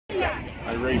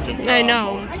I raced it. I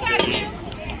know.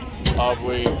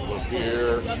 Probably was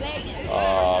here,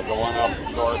 going up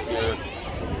north here.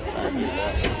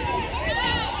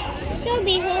 She'll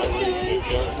be home soon.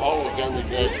 Always every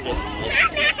day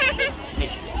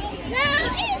No,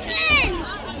 Ethan!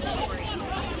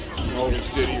 Over the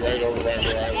city, right over right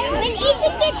where I live. When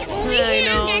Ethan gets over here, I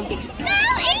know. no,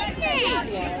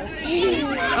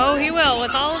 Ethan! Oh, he will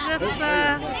with all of this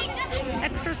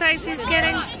exercise he's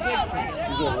getting.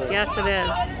 Yes, it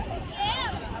is.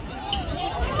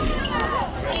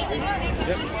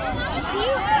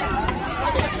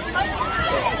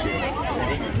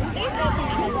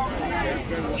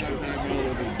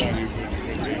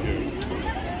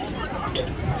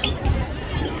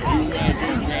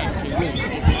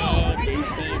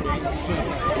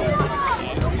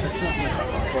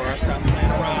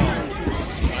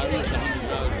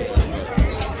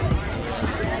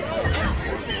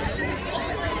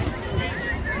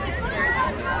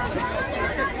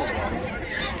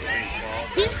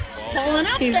 He's pulling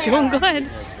up. He's doing good.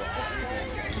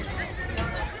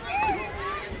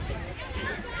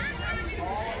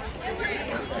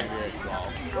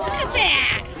 Look at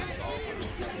that.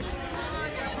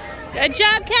 Good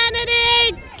job,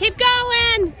 Kennedy. Keep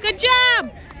going. Good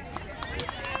job.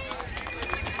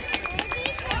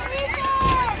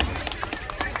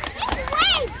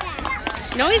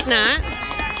 No, he's not.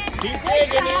 Keep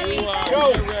digging it.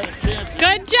 Go.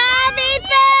 Good job,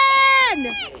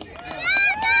 Ethan.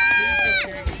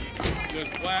 This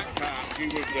black top, he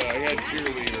was the head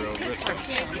cheerleader of this.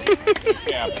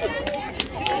 Yeah.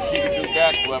 She could do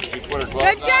backflips. He put her gloves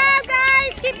Good job,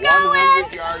 guys. Keep going.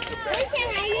 100 yards of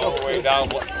back. All the way down.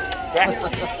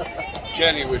 Back.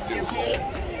 Jenny would do.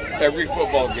 Every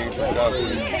football game she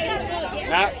does.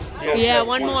 Not Yeah,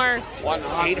 one more.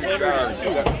 100 yards.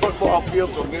 That football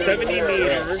field's a minute 70 there.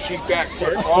 meters. She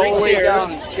backflipped all the way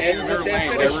down and stayed in her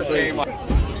lane. Every game.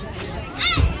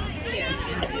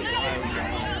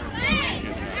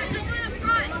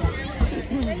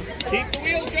 Keep the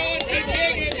wheels going. Keep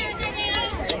digging.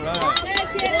 Come on,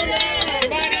 turn it on. Go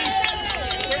get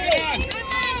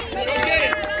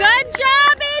it. Good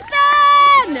job,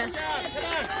 Ethan. Come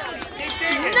on. Keep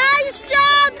digging. Nice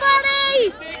job,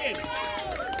 buddy. Digging.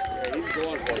 He's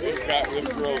going for it. This guy, this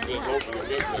girl just opened a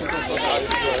big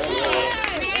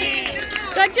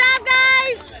Good job,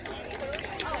 guys.